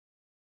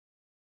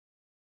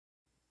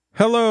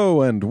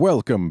Hello and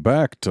welcome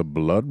back to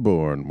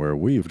Bloodborne, where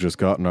we've just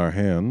gotten our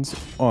hands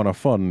on a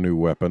fun new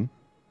weapon.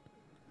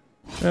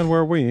 And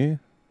where we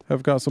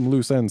have got some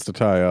loose ends to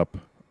tie up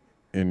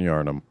in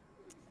Yharnam.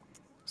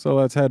 So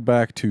let's head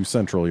back to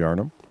Central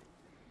Yharnam.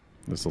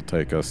 This will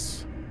take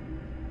us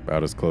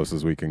about as close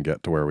as we can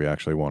get to where we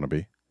actually want to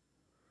be.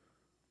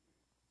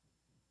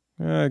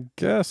 I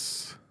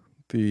guess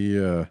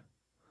the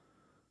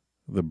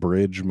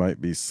bridge might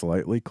be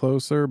slightly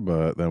closer,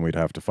 but then we'd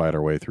have to fight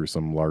our way through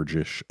some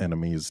largish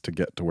enemies to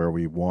get to where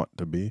we want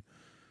to be.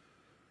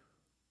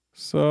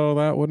 So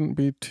that wouldn't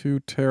be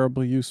too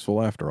terribly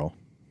useful after all.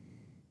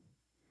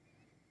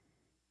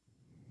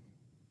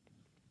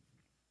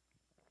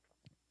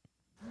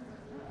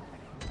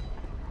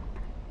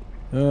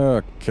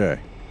 Okay,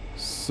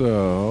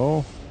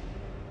 so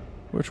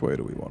which way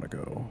do we want to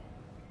go?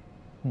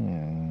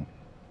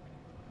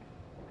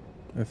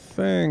 I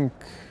think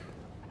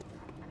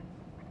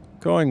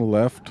going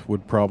left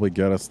would probably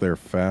get us there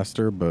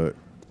faster, but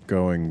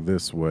going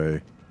this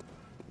way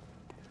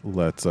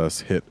lets us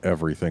hit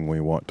everything we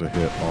want to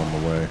hit on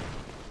the way.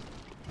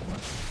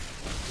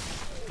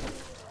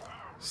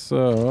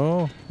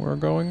 So we're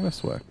going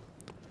this way. And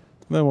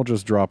then we'll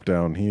just drop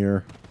down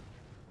here,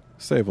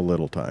 save a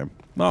little time.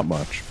 Not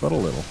much, but a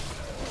little.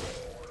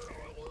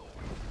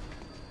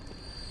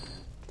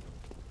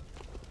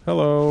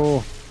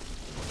 Hello.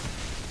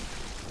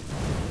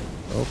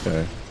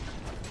 Okay.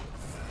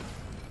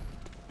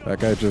 That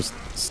guy just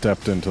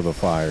stepped into the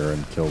fire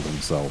and killed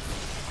himself.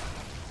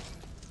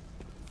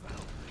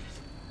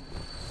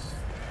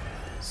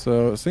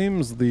 So it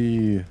seems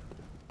the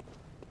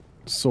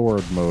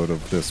sword mode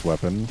of this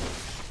weapon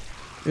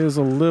is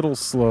a little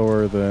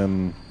slower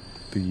than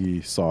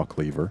the saw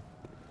cleaver.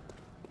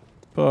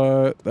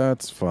 But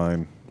that's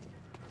fine.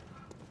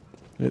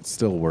 It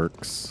still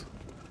works.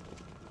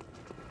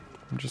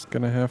 I'm just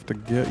gonna have to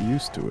get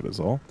used to it is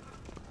all.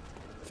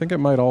 I think it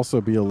might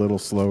also be a little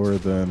slower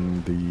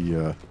than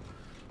the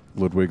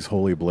Ludwig's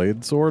Holy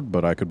Blade sword,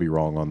 but I could be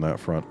wrong on that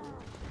front.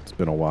 It's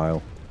been a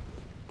while.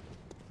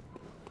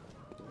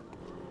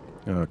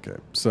 Okay,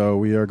 so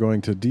we are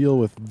going to deal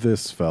with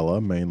this fella,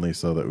 mainly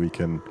so that we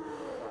can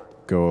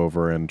go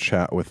over and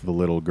chat with the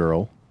little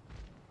girl.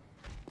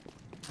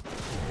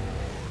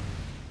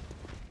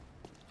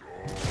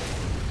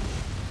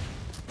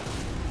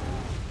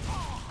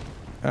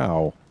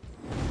 Ow.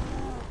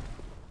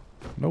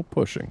 No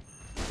pushing.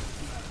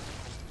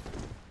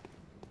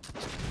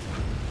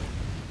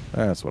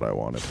 That's what I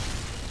wanted.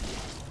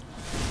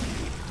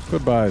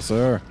 Goodbye,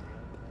 sir.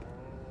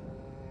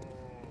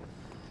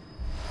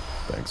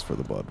 Thanks for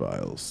the blood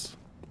vials.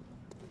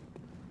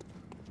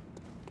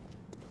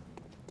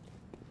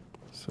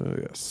 So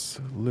yes,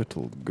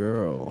 little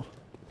girl.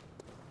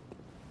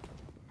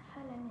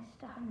 Hello,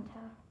 Mr.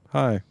 Hunter.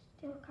 Hi.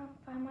 Still can't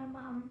find my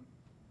mum.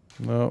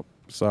 No,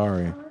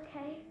 sorry. Oh,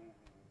 okay.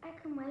 I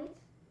can wait.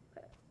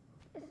 But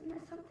isn't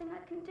there something I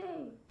can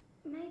do?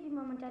 Maybe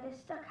Mum and Dad are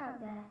stuck out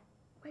there,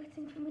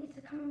 waiting for me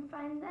to come and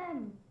find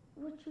them.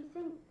 What do you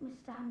think,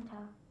 Mr.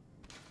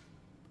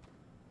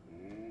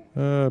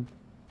 Hunter?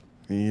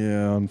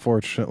 Yeah,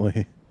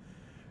 unfortunately,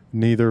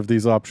 neither of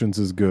these options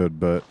is good,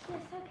 but...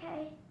 Yes,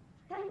 okay.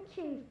 Thank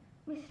you,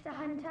 Mr.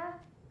 Hunter.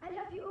 I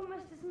love you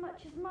almost as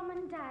much as Mum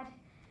and Dad.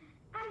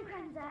 And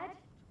Granddad.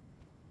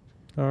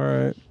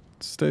 Alright,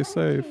 stay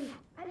safe. You.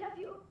 I love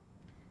you.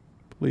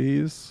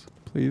 Please,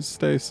 please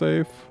stay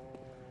safe.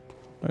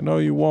 I know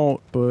you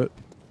won't, but...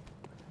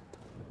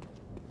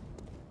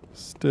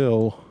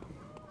 still...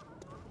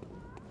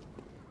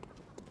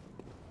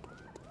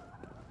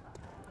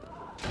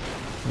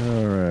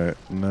 Alright,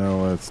 now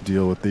let's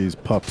deal with these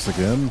pups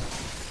again.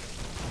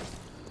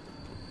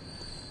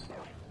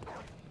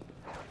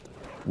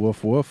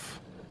 Woof woof.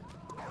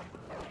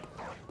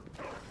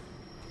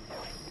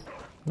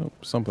 Oh,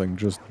 something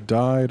just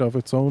died of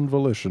its own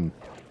volition.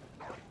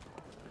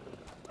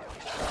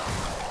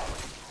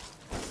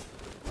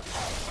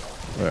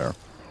 There.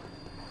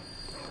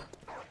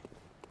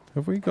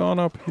 Have we gone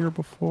up here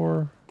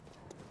before?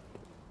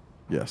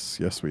 Yes,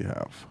 yes we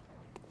have.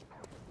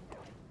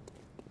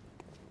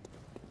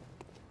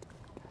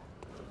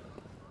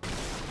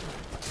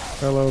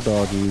 Hello,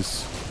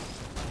 doggies.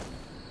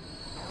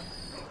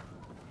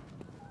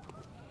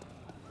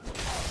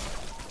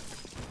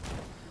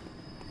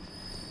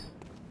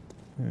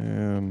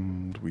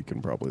 And we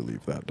can probably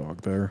leave that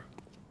dog there.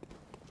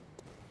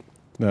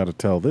 Now to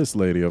tell this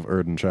lady of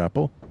Erden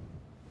Chapel.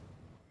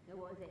 So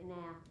what is it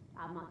now?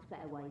 Are much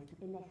better ways to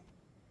be less.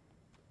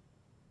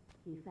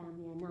 You found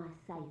me a nice,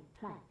 safe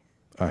place.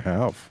 I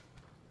have.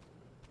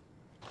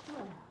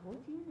 Well,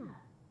 what do you know?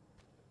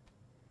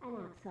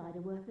 An outsider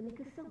worth a lick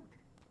of salt.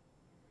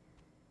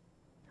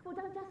 Well,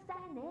 don't just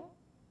stand there.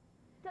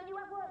 Don't you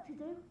have work to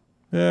do?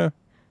 Yeah.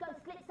 Go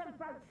slit some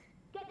throats.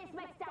 Get this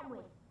mess done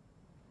with.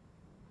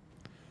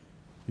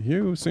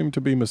 You seem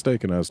to be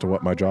mistaken as to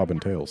what my job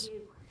entails.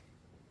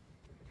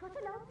 Trot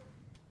along.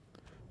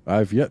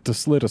 I've yet to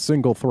slit a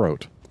single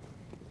throat.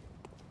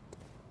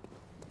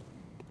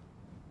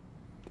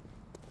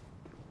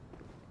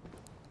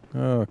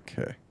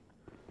 Okay.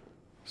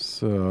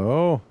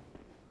 So,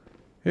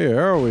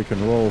 here we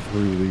can roll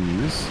through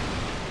these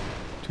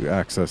to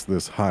access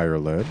this higher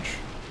ledge.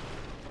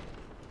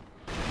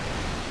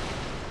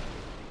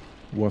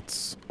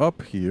 What's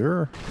up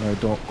here? I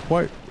don't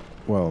quite...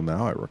 Well,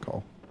 now I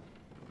recall.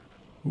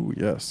 Ooh,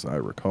 yes, I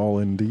recall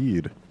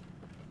indeed.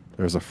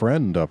 There's a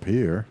friend up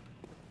here.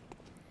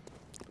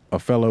 A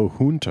fellow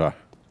hunter.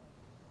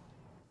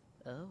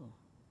 Oh.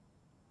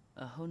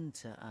 A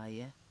hunter, are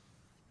you?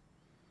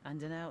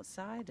 And an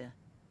outsider?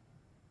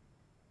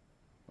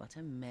 What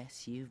a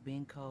mess you've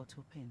been caught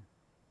up in.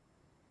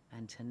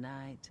 And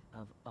tonight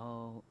of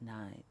all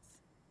nights.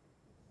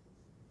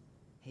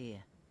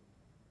 Here,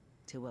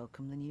 to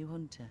welcome the new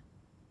hunter.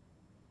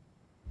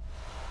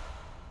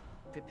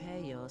 Prepare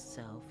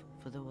yourself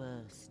for the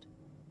worst.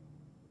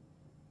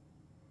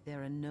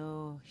 There are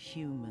no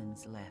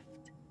humans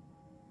left.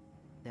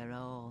 They're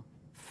all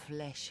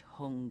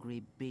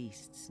flesh-hungry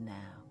beasts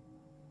now.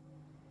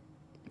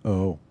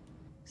 Oh.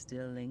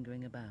 Still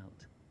lingering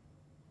about.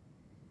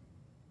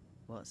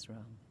 What's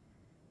wrong?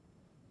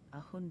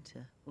 A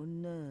hunter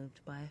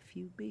unnerved by a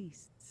few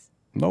beasts?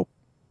 Nope.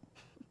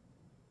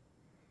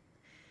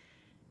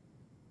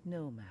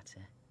 No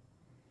matter.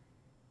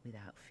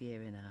 Without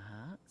fear in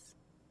our hearts,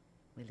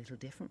 we're little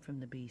different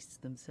from the beasts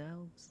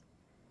themselves.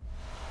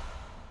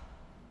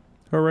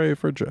 Hooray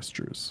for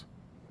gestures.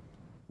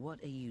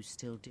 What are you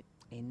still doing?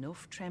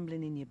 Enough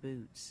trembling in your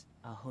boots.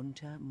 A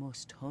hunter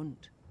must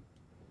hunt.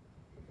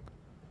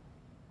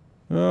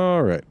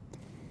 All right.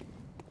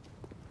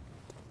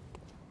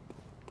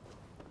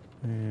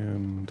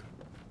 And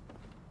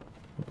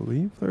I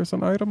believe there's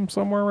an item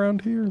somewhere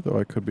around here, though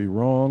I could be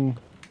wrong.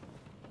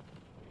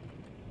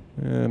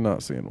 And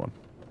not seeing one.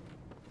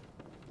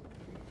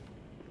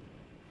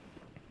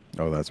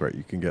 Oh, that's right.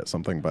 You can get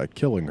something by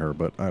killing her,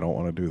 but I don't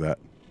want to do that.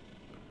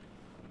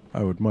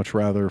 I would much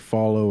rather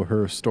follow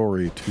her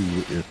story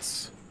to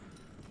its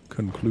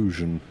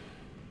conclusion.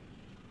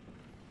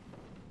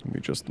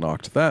 We just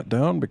knocked that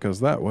down because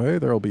that way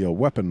there'll be a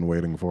weapon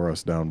waiting for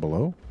us down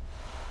below.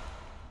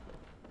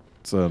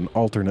 It's an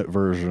alternate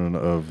version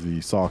of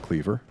the saw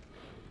cleaver.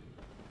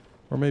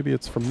 Or maybe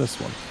it's from this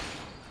one.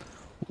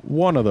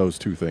 One of those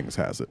two things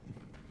has it.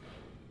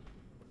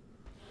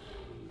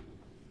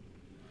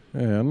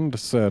 And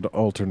said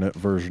alternate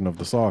version of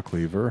the saw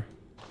cleaver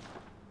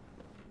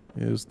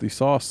is the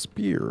saw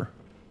spear.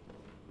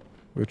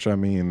 Which, I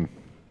mean,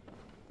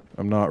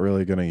 I'm not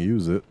really going to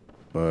use it,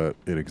 but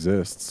it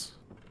exists.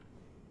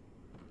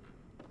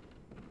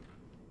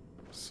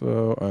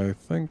 So I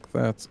think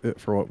that's it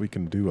for what we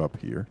can do up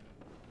here.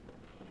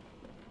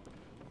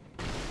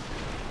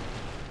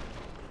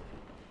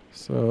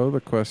 So the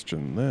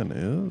question then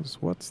is,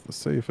 what's the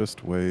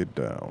safest way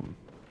down?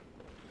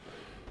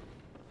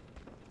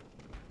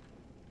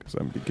 Because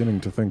I'm beginning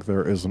to think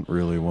there isn't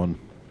really one.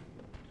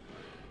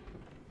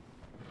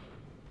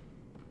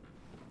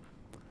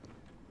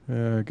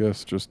 Yeah, I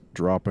guess just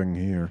dropping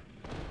here.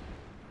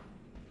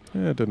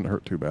 Yeah, it didn't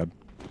hurt too bad.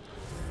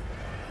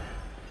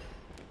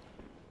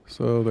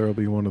 So there'll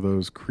be one of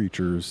those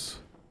creatures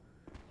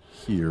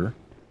here.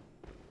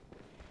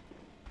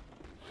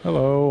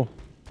 Hello.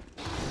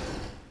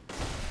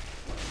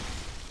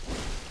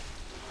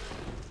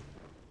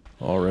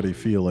 Already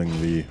feeling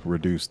the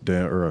reduced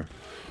the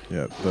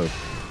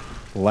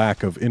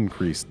lack of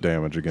increased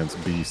damage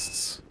against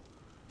beasts.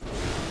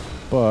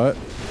 But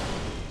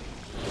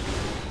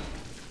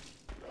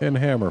in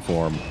hammer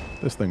form,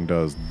 this thing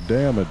does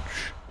damage,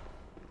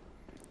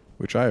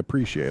 which I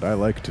appreciate. I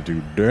like to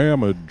do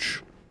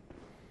damage.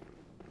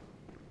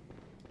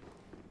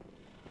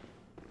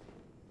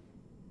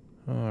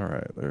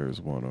 Alright,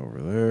 there's one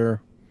over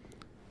there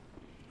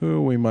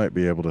who we might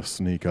be able to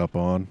sneak up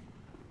on.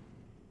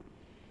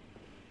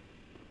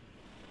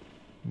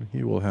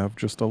 He will have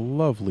just a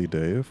lovely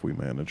day if we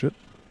manage it.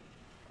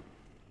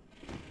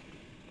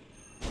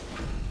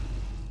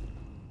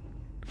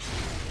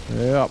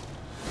 Yep.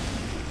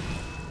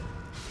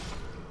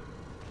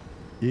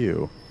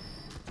 Ew.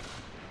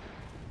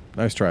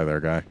 Nice try there,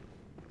 guy.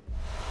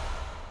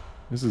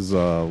 This is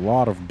a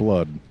lot of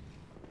blood.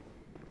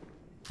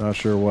 Not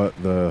sure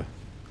what the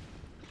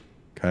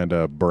kind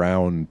of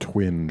brown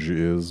twinge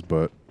is,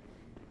 but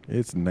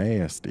it's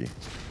nasty.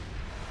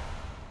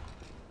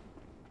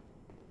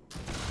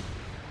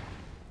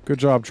 Good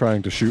job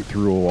trying to shoot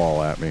through a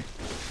wall at me.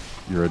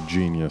 You're a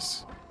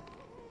genius.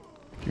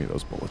 Give me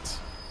those bullets.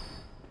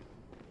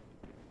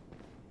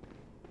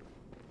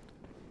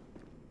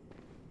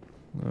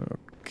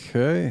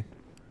 Okay.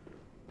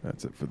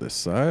 That's it for this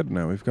side.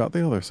 Now we've got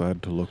the other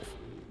side to look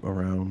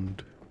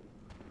around.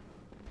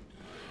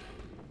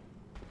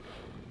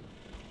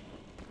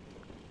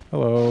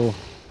 Hello.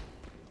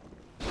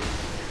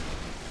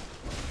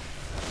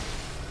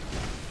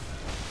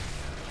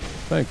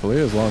 Thankfully,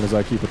 as long as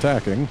I keep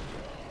attacking,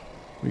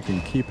 we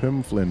can keep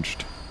him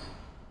flinched.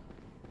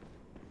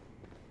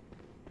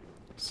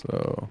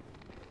 So,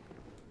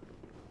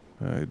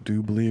 I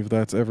do believe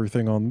that's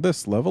everything on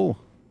this level.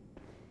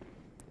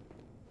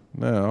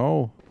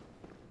 Now,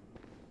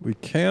 we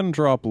can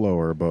drop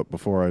lower, but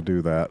before I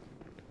do that,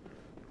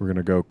 We're going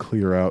to go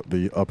clear out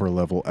the upper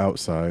level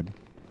outside.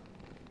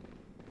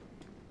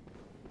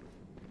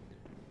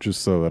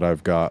 Just so that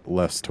I've got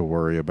less to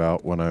worry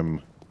about when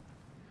I'm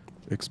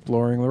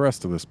exploring the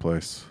rest of this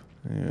place.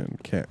 And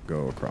can't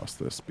go across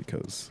this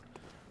because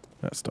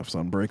that stuff's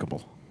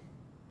unbreakable.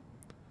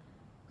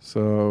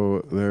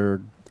 So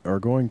there are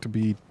going to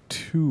be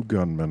 2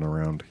 gunmen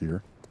around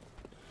here.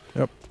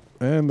 Yep,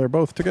 and they're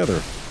both together.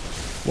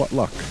 What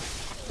luck.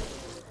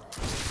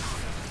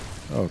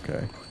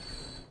 Okay.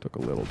 Took a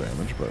little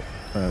damage, but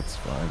that's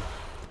fine.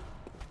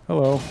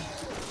 Hello.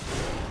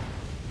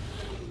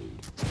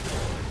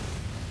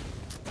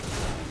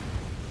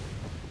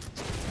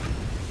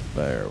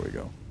 There we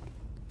go.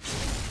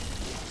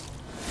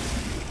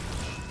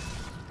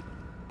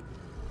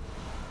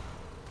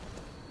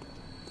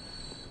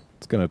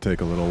 It's gonna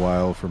take a little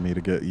while for me to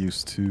get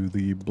used to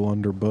the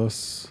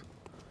blunderbuss.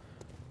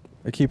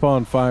 I keep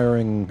on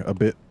firing a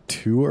bit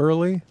too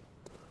early,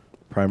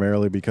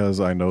 primarily because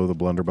I know the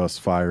blunderbuss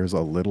fires a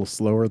little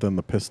slower than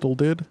the pistol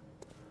did.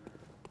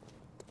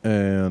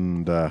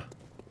 And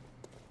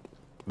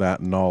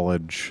that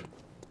knowledge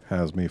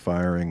has me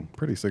firing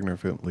pretty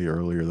significantly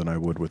earlier than I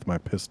would with my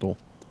pistol.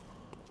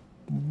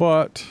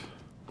 But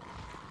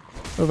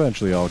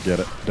eventually I'll get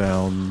it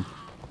down,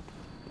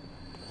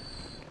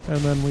 and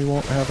then we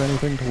won't have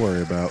anything to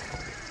worry about.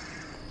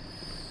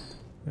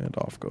 And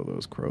off go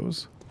those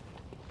crows.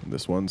 And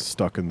this one's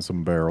stuck in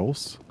some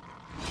barrels.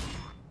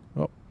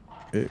 Oh,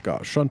 it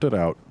got shunted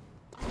out.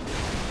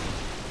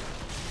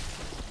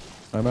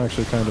 I'm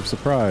actually kind of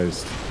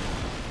surprised.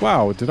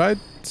 Wow, did I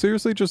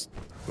seriously just...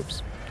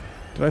 Oops.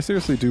 Did I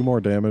seriously do more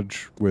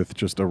damage with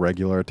just a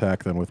regular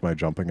attack than with my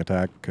jumping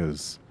attack?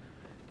 Because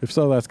if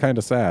so, that's kind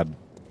of sad.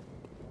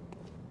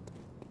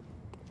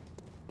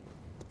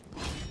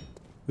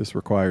 This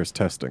requires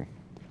testing.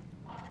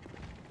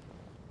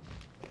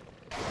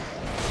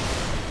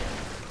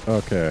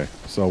 Okay,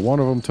 so one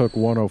of them took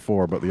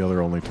 104, but the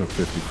other only took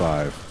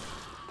 55.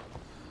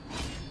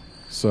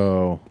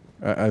 So,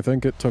 I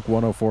think it took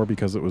 104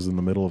 because it was in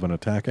the middle of an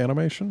attack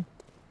animation.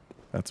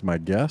 That's my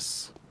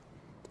guess.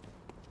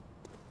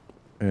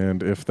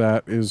 And if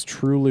that is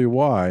truly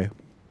why,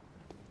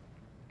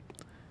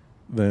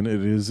 then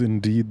it is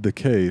indeed the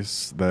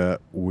case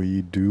that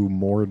we do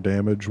more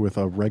damage with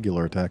a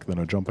regular attack than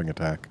a jumping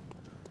attack.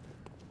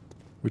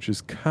 Which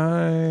is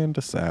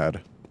kinda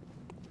sad.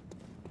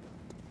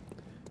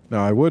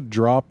 Now, I would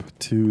drop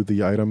to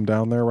the item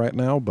down there right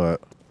now,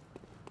 but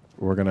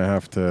we're gonna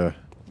have to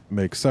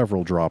make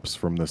several drops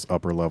from this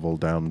upper level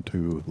down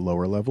to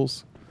lower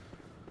levels.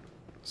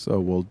 So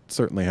we'll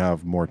certainly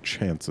have more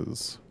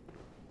chances.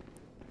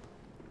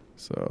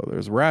 So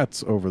there's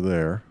rats over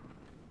there.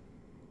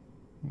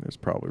 There's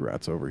probably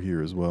rats over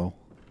here as well.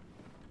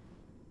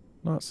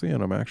 Not seeing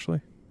them,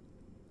 actually.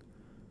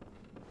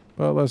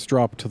 But let's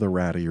drop to the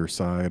rattier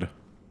side.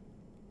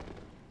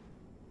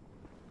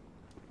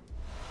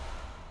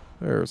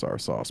 There's our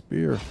sauce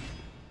beer.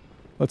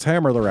 Let's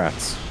hammer the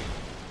rats.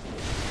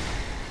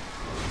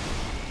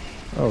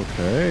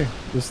 Okay.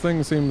 This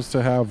thing seems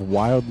to have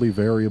wildly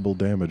variable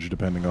damage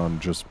depending on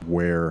just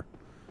where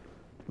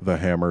the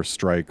hammer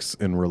strikes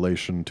in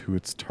relation to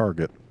its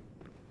target.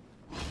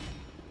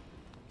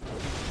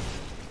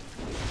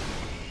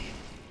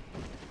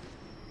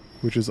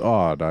 Which is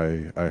odd.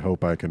 I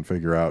hope I can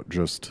figure out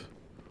just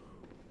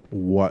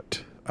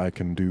what I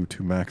can do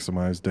to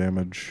maximize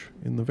damage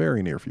in the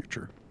very near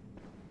future.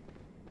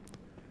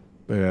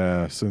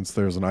 Since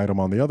there's an item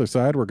on the other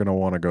side, we're going to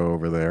want to go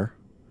over there.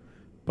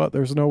 But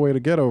there's no way to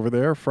get over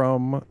there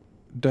from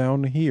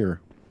down here.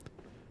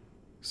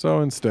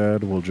 So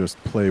instead, we'll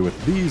just play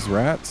with these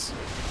rats.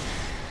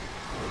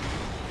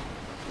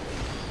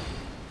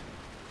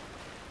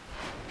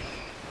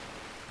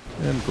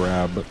 And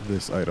grab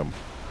this item.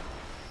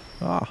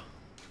 Ah.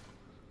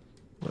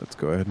 Let's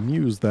go ahead and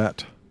use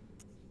that.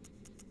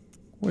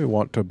 We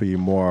want to be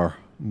more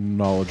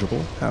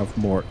knowledgeable, have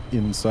more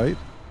insight.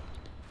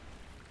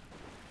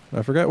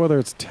 I forget whether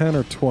it's 10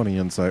 or 20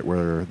 insight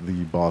where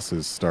the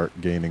bosses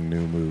start gaining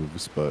new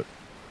moves, but...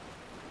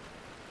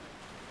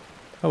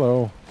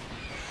 Hello.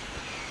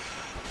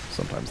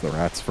 Sometimes the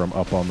rats from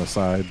up on the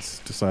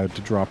sides decide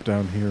to drop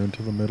down here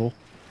into the middle.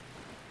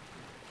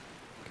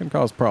 Can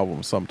cause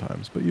problems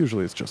sometimes, but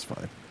usually it's just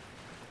fine.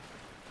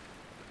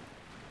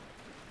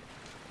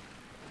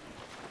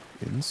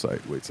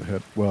 Insight waits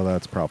ahead. Well,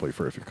 that's probably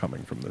for if you're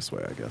coming from this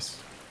way, I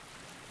guess.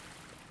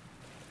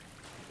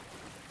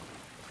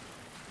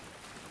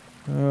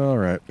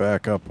 Alright,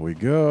 back up we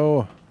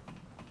go.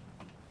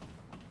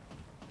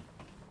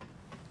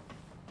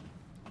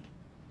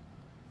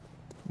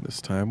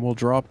 This time we'll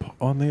drop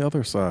on the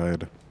other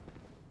side.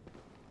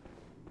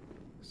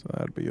 So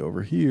that'd be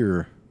over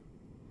here.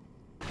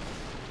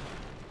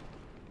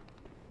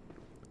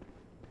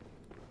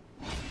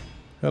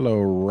 Hello,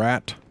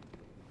 rat.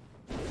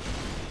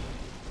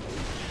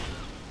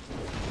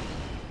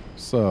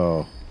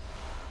 So,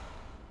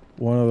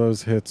 one of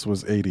those hits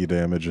was 80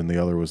 damage and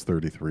the other was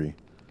 33.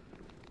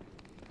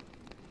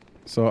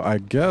 So I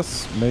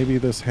guess maybe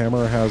this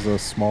hammer has a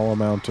small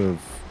amount of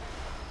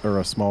or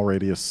a small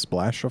radius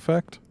splash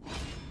effect?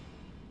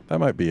 That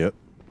might be it.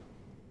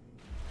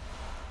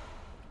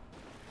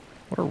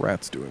 What are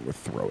rats doing with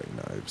throwing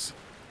knives?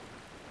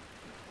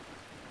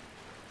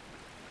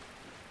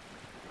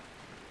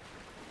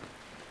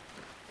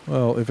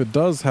 Well, if it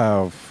does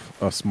have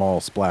a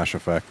small splash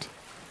effect,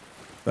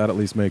 that at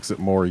least makes it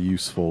more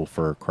useful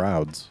for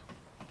crowds.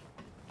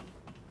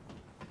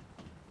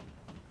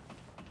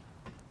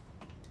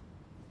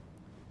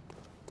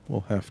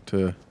 We'll have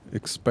to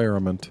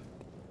experiment.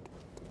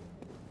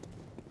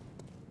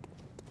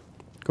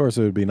 Of course,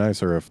 it would be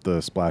nicer if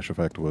the splash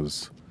effect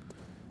was,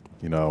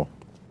 you know,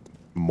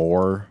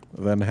 more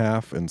than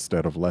half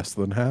instead of less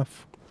than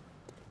half.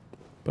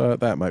 But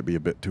that might be a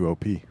bit too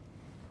OP.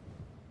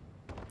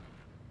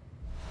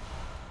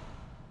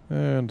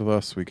 And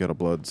thus we get a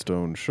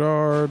bloodstone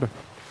shard.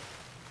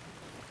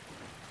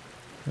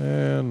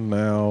 And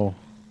now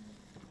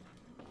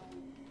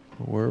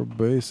we're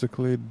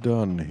basically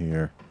done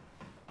here.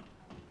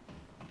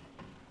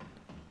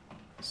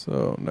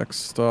 So next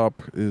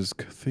stop is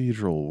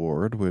Cathedral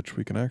Ward, which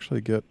we can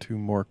actually get to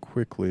more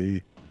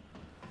quickly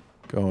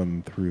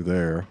going through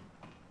there.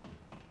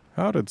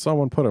 How did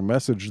someone put a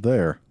message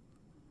there?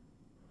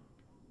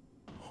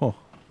 Huh.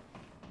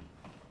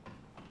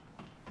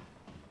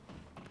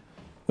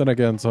 Then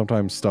again,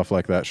 sometimes stuff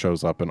like that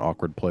shows up in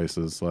awkward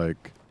places.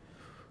 Like,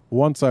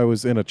 once I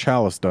was in a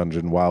chalice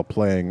dungeon while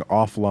playing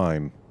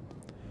offline,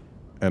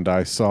 and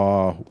I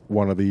saw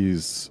one of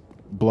these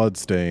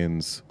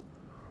bloodstains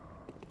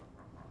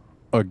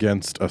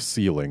against a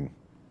ceiling.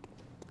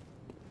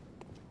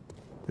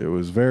 It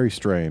was very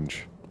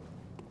strange.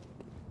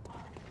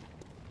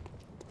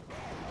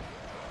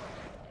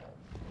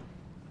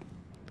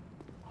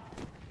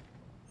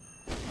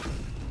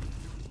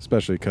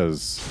 Especially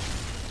because,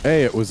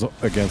 A, it was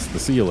against the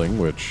ceiling,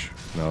 which,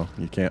 no,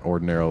 you can't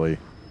ordinarily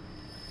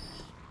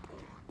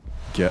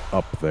get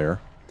up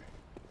there.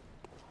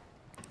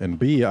 And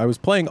B, I was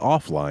playing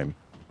offline.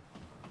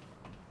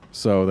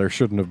 So there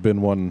shouldn't have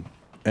been one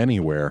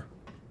anywhere.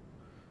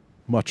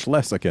 Much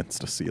less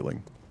against a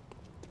ceiling.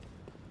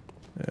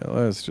 Yeah,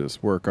 let's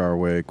just work our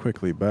way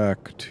quickly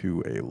back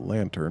to a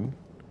lantern.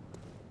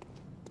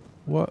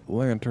 What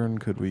lantern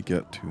could we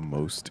get to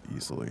most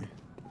easily?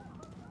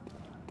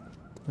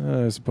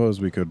 I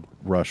suppose we could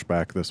rush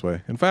back this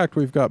way. In fact,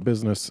 we've got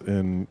business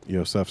in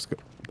Yosefka's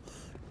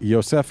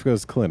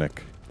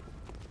clinic.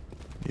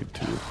 Need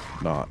to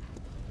not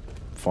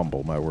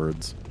fumble my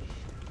words.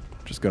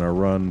 Just gonna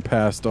run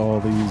past all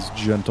these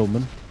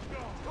gentlemen.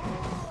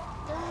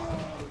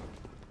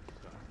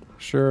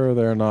 Sure,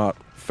 they're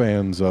not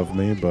fans of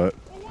me, but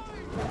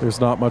there's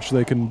not much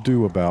they can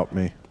do about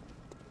me.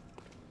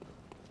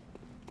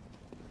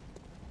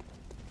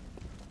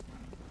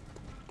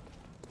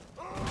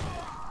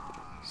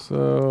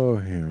 So,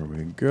 here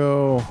we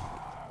go.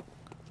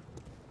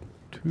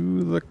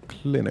 To the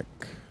clinic.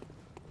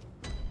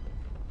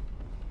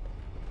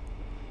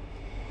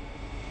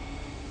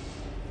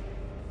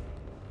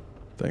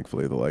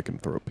 Thankfully, the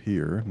lycanthrope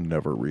here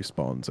never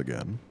respawns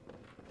again.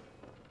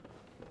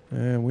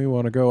 And we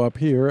want to go up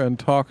here and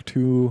talk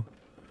to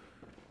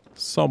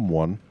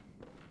someone.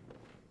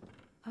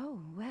 Oh,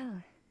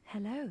 well,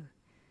 hello.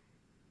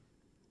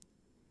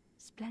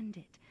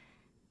 Splendid.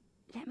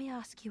 Let me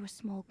ask you a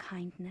small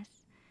kindness.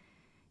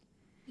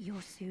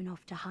 You're soon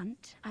off to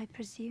hunt, I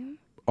presume?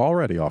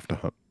 Already off to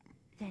hunt.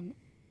 Then,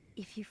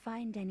 if you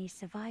find any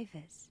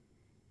survivors,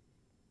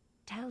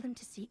 tell them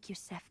to seek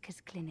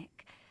Yosefka's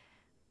clinic.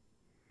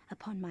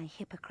 Upon my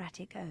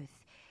Hippocratic oath,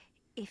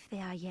 if they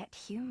are yet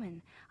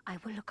human, I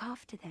will look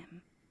after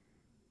them.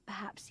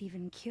 Perhaps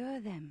even cure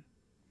them.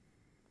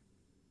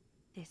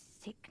 This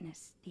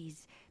sickness,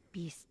 these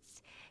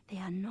beasts, they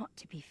are not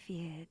to be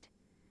feared.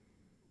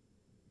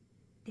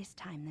 This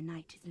time the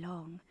night is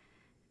long.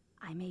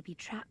 I may be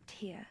trapped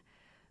here,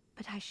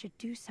 but I should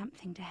do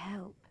something to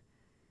help.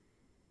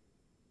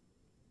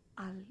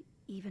 I'll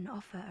even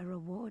offer a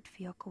reward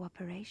for your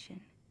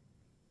cooperation.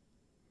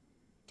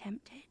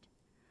 Tempted?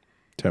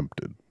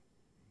 Tempted.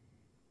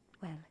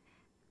 Well,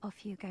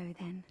 off you go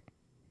then.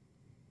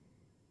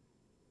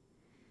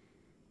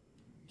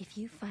 If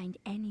you find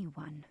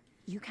anyone,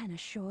 you can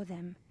assure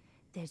them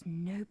there's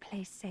no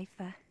place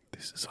safer.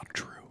 This is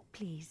untrue.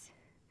 Please,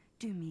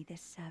 do me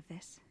this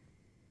service.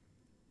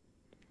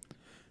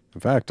 In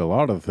fact, a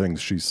lot of the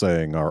things she's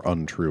saying are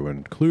untrue,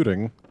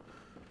 including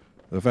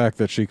the fact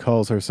that she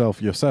calls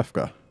herself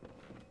Yosefka.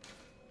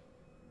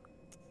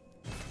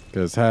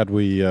 Because had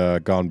we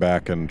gone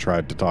back and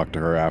tried to talk to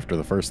her after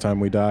the first time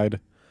we died,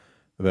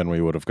 then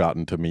we would have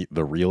gotten to meet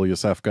the real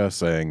Yosefka,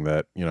 saying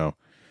that, you know,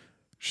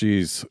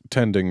 she's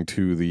tending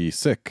to the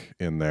sick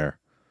in there,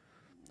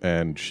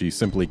 and she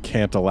simply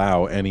can't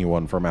allow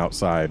anyone from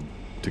outside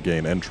to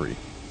gain entry.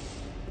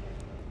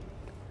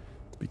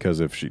 Because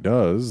if she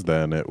does,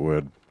 then it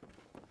would,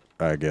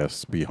 I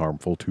guess, be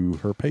harmful to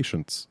her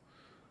patients.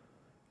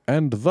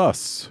 And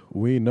thus,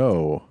 we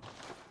know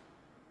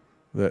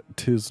that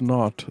 'tis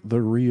not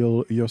the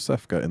real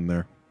Yosefka in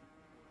there.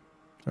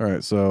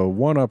 Alright, so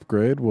one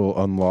upgrade will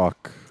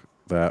unlock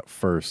that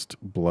first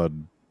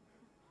blood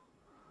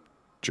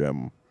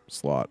gem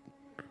slot.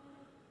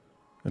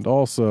 And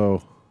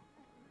also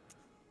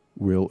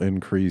will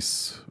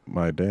increase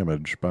my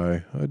damage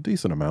by a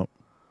decent amount.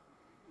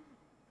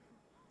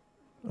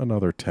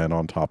 Another 10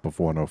 on top of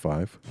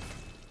 105.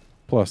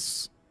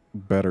 Plus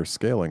better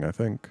scaling, I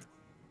think.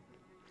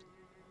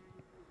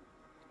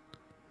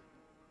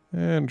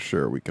 And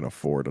sure, we can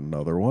afford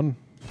another one.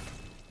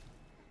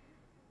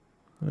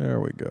 There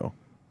we go.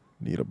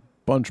 Need a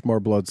bunch more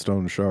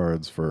bloodstone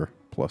shards for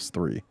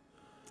 +3.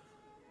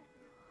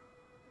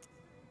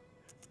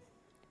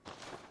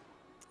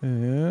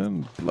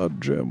 And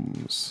blood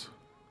gems.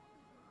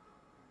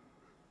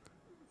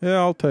 Yeah,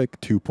 I'll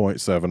take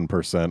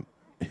 2.7%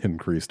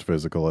 increased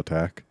physical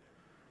attack.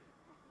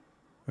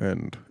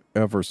 And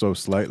ever so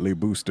slightly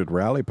boosted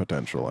rally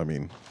potential. I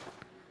mean,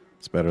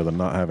 it's better than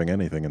not having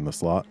anything in the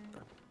slot.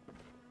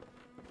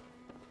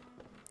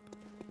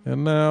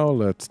 And now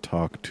let's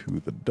talk to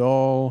the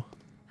doll.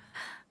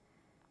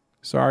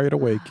 Sorry to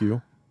wake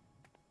you.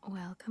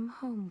 Welcome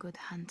home, good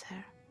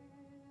hunter.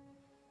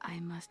 I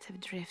must have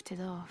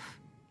drifted off.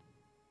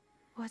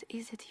 What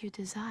is it you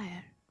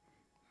desire?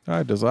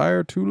 I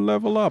desire to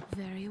level up.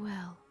 Very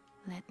well.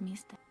 Let me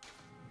stay.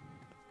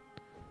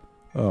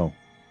 Oh,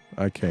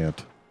 I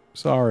can't.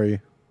 Sorry.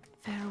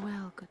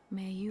 Farewell, good.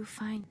 May you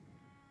find...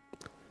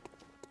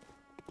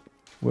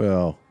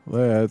 Well,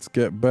 let's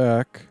get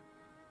back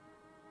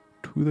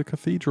to the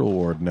cathedral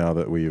ward now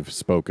that we've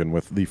spoken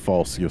with the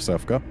false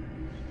Yosefka.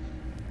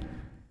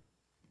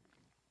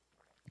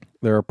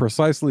 There are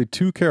precisely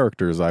 2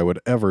 characters I would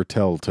ever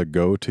tell to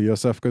go to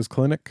Yosefka's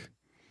clinic.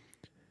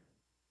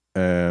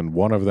 And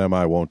one of them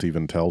I won't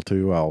even tell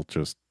to. I'll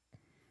just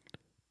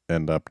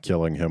end up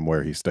killing him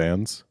where he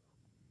stands.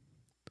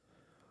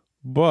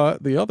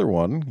 But the other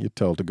one, you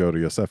tell to go to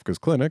Yosefka's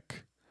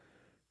clinic,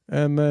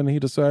 and then he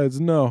decides,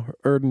 no,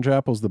 Erden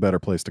Chapel's the better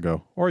place to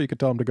go. Or you could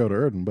tell him to go to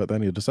Erden, but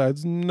then he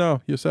decides,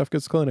 no,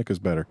 Yosefka's clinic is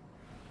better.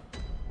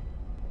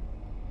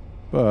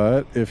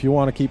 But if you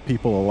want to keep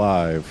people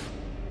alive,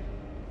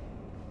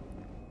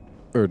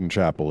 Erden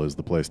Chapel is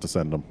the place to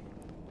send them.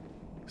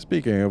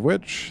 Speaking of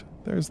which,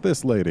 there's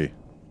this lady.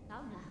 Oh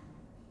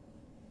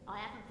no, I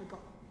haven't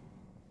forgotten.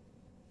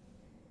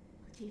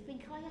 Do you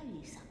think I owe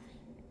you something?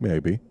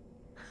 Maybe.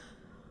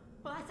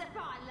 Well, that's a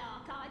fine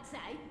lark, I'd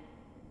say.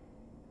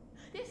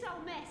 This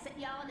whole mess that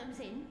Yarnum's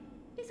in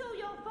is all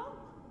your fault.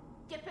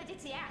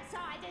 Stupidity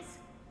outsiders.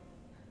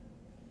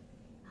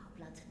 Our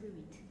blood's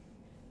ruined,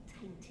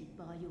 tainted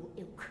by your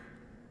ilk.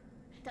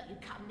 Don't you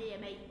come near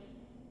me.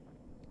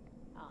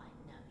 I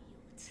know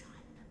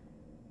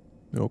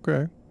your type.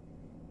 Okay.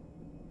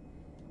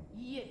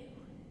 You.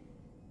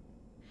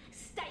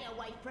 Stay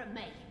away from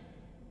me.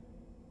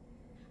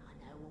 I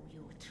know all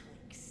your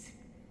tricks.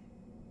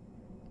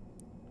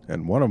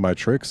 And one of my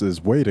tricks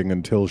is waiting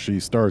until she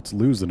starts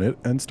losing it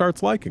and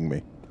starts liking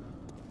me.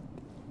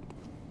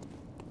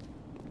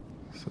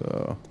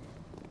 So,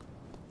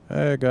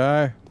 hey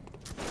guy.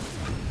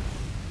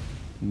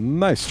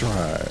 Nice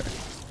try.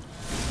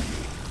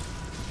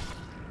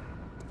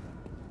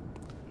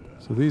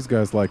 So these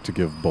guys like to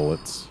give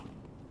bullets.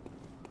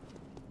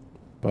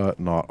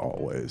 But not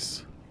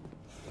always.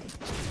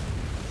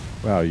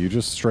 Wow, you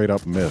just straight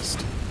up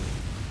missed.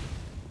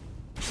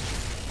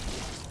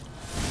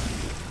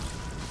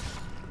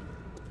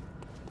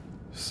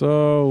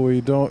 So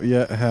we don't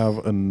yet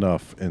have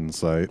enough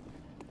insight.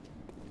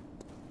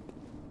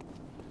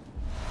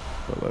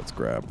 But let's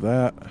grab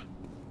that.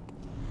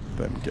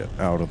 Then get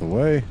out of the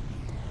way.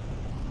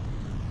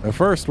 At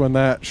first when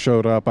that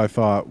showed up, I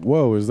thought,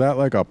 whoa, is that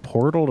like a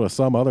portal to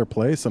some other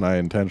place? And I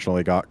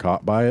intentionally got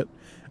caught by it.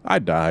 I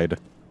died.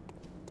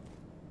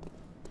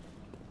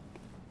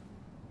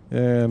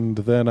 And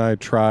then I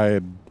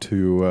tried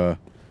to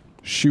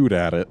shoot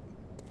at it.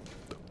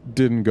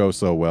 Didn't go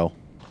so well.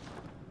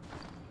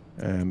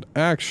 And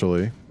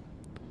actually,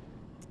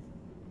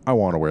 I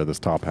want to wear this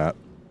top hat.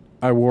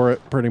 I wore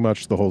it pretty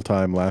much the whole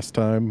time last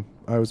time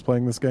I was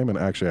playing this game, and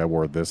actually I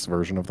wore this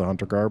version of the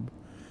Hunter Garb.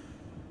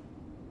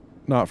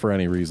 Not for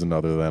any reason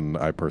other than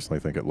I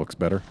personally think it looks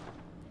better.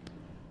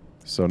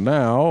 So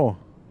now,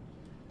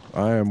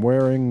 I am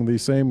wearing the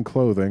same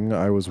clothing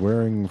I was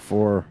wearing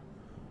for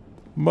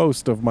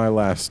most of my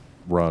last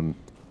run.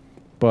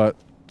 But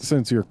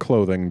since your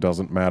clothing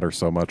doesn't matter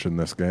so much in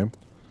this game,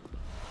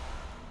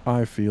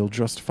 I feel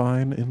just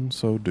fine in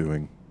so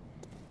doing.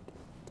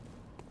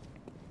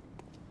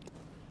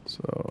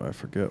 So I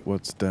forget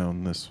what's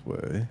down this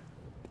way.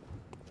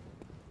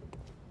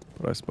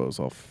 But I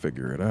suppose I'll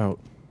figure it out.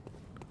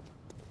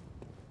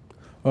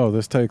 Oh,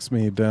 this takes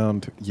me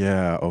down to...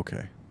 Yeah,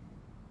 okay.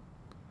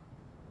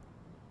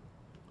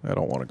 I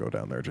don't want to go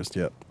down there just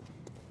yet.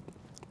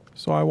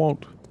 So I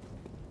won't.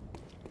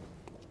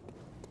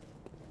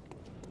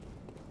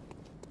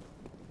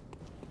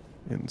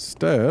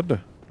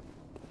 Instead,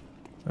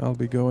 I'll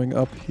be going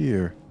up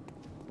here.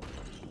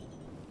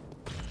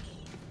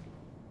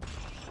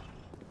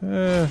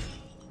 There's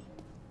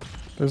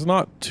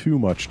not too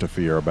much to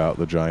fear about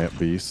the giant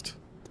beast.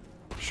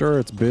 Sure,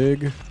 it's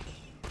big,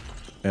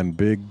 and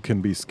big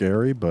can be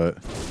scary, but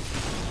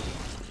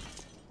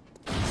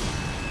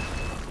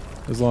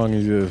As long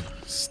as you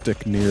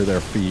stick near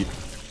their feet,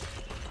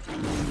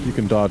 you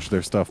can dodge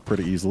their stuff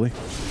pretty easily.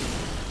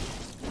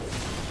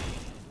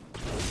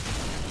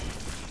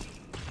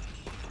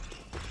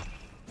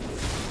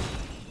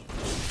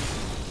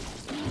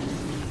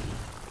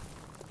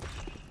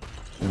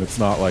 And it's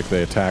not like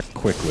they attack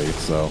quickly,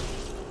 so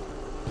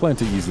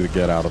plenty easy to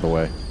get out of the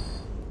way.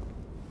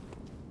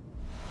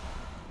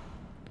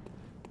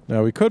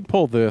 Now we could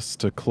pull this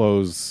to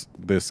close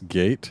this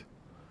gate,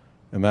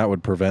 and that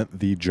would prevent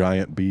the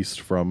giant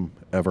beast from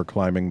ever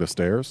climbing the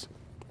stairs.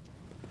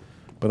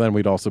 But then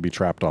we'd also be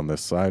trapped on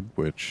this side,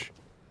 which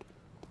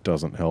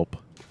doesn't help.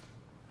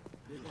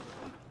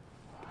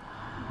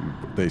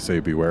 They say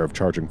beware of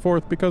charging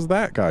forth because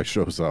that guy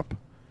shows up.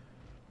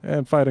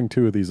 And fighting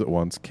two of these at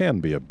once can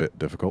be a bit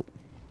difficult.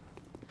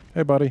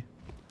 Hey, buddy.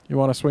 You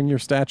want to swing your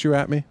statue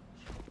at me?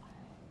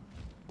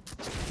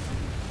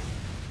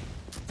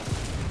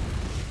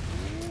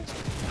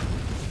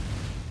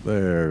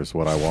 There's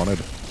what I wanted.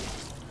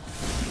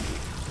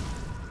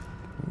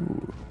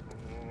 Ooh.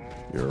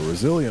 You're a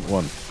resilient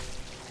one.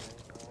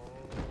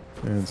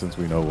 And since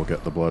we know we'll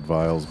get the blood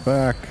vials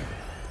back...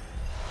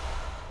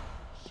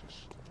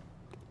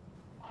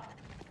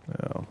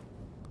 Now...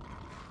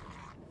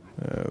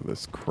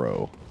 this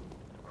crow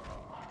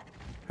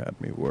had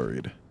me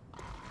worried.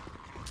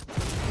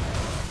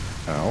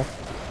 Ow.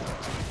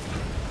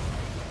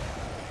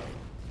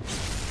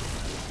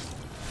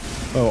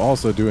 Oh,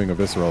 also doing a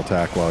visceral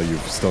attack while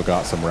you've still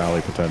got some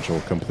rally potential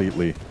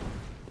completely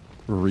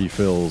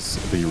refills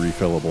the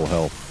refillable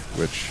health,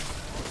 which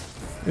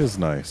is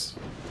nice.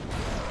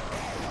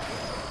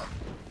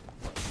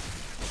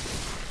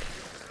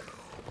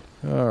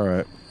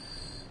 Alright.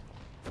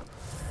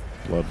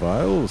 Blood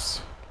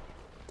vials.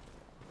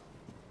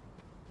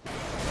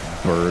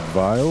 Bird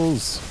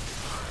vials.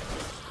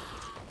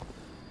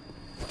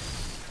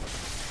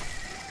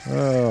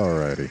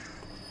 Alrighty.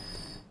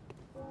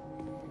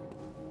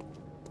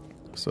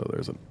 So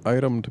there's an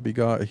item to be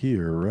got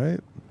here, right?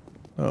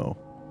 Oh,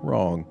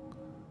 wrong.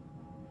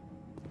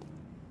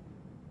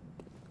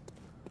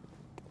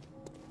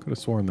 Could have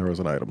sworn there was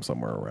an item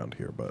somewhere around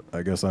here, but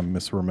I guess I'm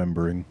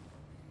misremembering.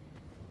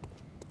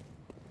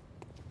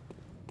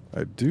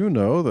 I do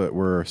know that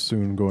we're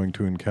soon going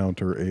to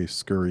encounter a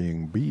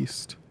scurrying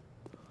beast.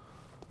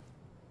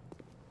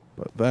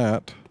 But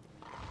that,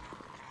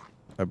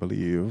 I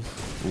believe,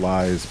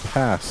 lies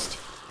past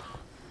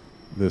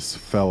this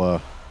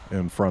fella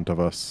in front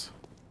of us.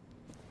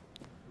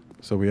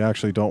 So we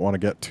actually don't want to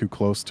get too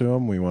close to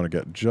him. We want to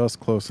get just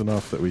close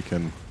enough that we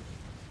can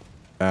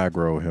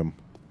aggro him.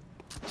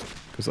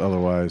 Because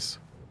otherwise,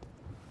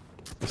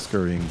 the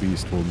scurrying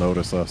beast will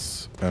notice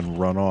us and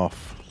run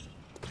off.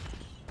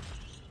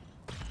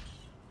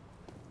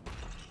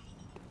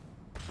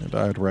 And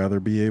I'd rather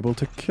be able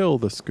to kill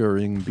the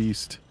scurrying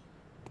beast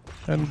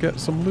and get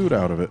some loot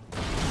out of it.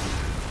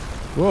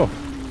 Whoa,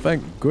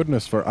 thank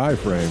goodness for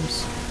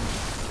iframes.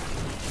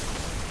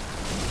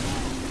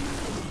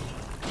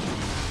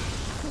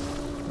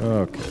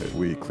 Okay,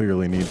 we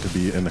clearly need to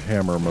be in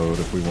hammer mode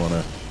if we want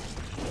to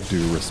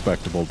do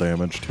respectable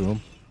damage to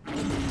him.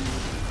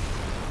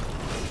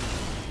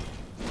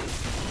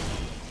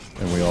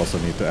 And we also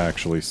need to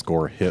actually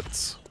score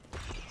hits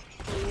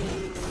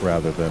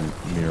rather than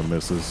near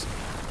misses.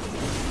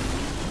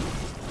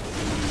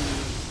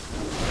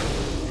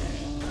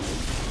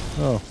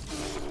 Oh,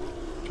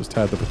 just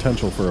had the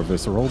potential for a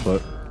visceral,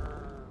 but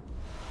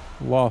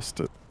lost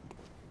it.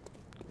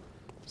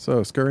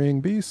 So,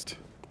 scurrying beast?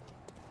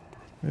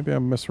 Maybe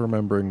I'm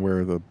misremembering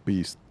where the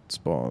beast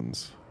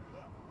spawns.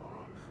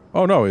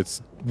 Oh no,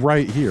 it's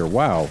right here.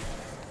 Wow.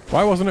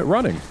 Why wasn't it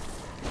running?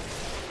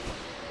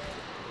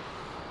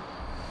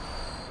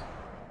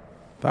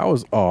 That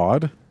was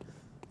odd.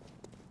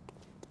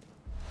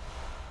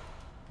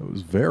 That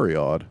was very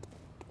odd.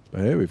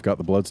 But hey, we've got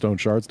the bloodstone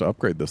shards to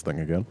upgrade this thing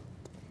again.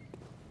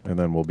 And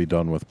then we'll be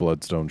done with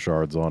bloodstone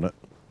shards on it.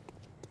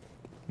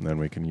 And then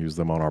we can use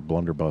them on our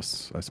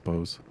blunderbuss, I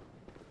suppose.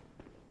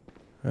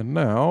 And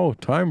now,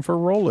 time for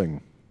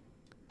rolling.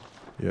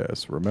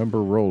 Yes,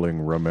 remember rolling,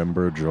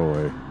 remember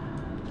joy.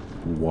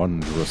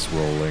 Wondrous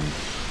rolling.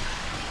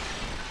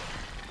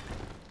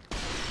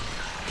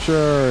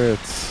 Sure,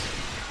 it's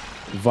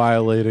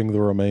violating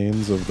the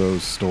remains of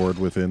those stored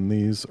within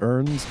these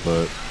urns,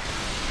 but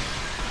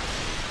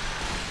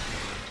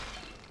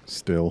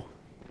still.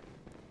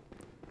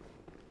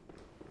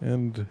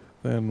 And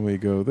then we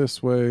go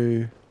this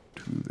way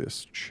to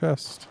this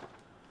chest.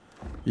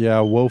 Yeah,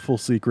 Woeful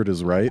Secret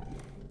is right.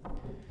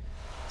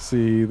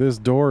 See, this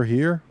door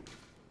here,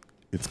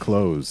 it's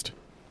closed.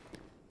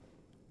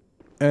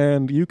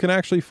 And you can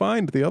actually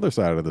find the other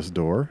side of this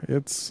door.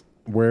 It's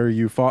where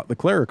you fought the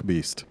cleric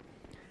beast.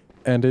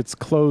 And it's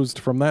closed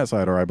from that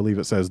side, or I believe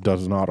it says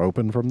does not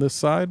open from this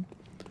side.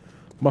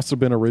 Must have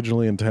been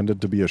originally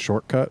intended to be a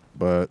shortcut,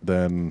 but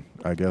then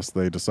I guess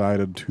they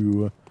decided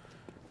to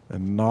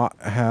not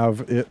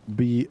have it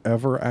be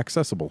ever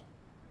accessible.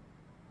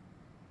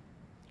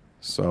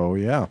 So,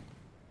 yeah.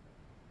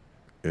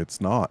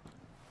 It's not.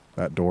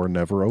 That door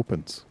never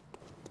opens.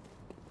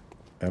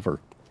 Ever.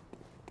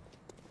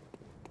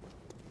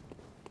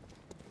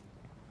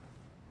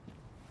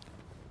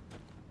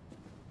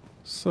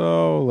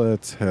 So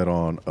let's head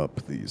on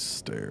up these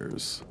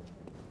stairs.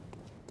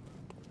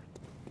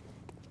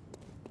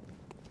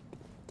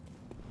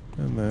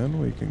 And then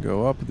we can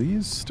go up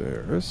these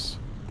stairs.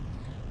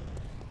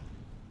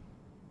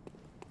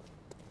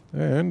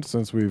 And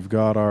since we've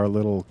got our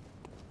little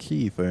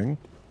key thing,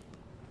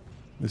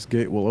 this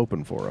gate will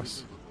open for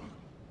us.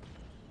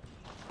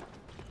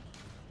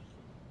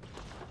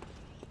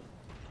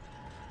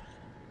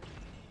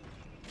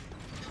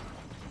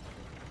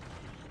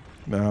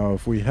 Now,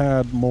 if we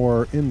had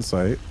more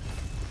insight,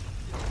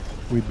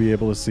 we'd be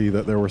able to see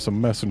that there were some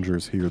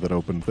messengers here that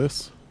opened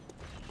this.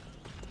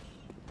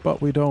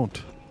 But we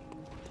don't.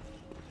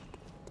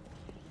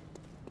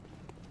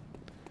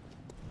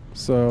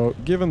 So,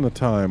 given the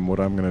time, what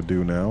I'm going to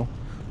do now...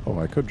 Oh,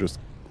 I could just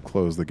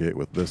close the gate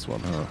with this one,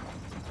 huh?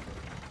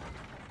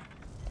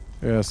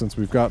 Yeah, since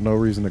we've got no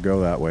reason to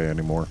go that way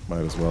anymore,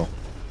 might as well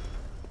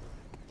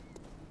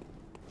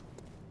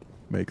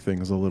make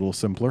things a little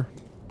simpler.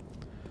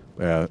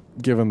 Yeah,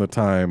 given the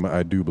time,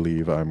 I do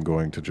believe I'm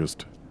going to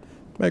just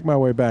make my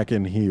way back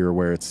in here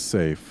where it's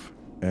safe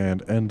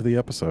and end the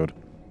episode.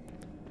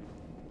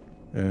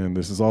 And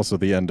this is also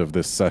the end of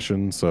this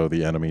session, so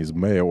the enemies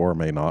may or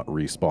may not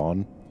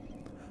respawn.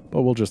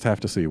 But we'll just have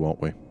to see,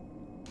 won't we?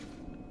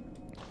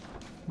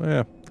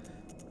 Yeah.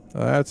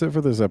 That's it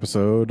for this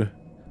episode.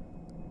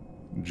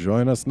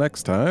 Join us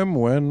next time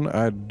when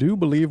I do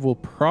believe we'll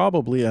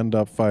probably end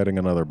up fighting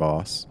another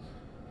boss.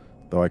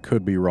 Though I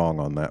could be wrong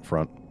on that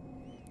front.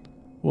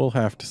 We'll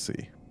have to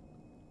see.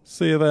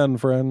 See you then,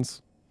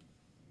 friends.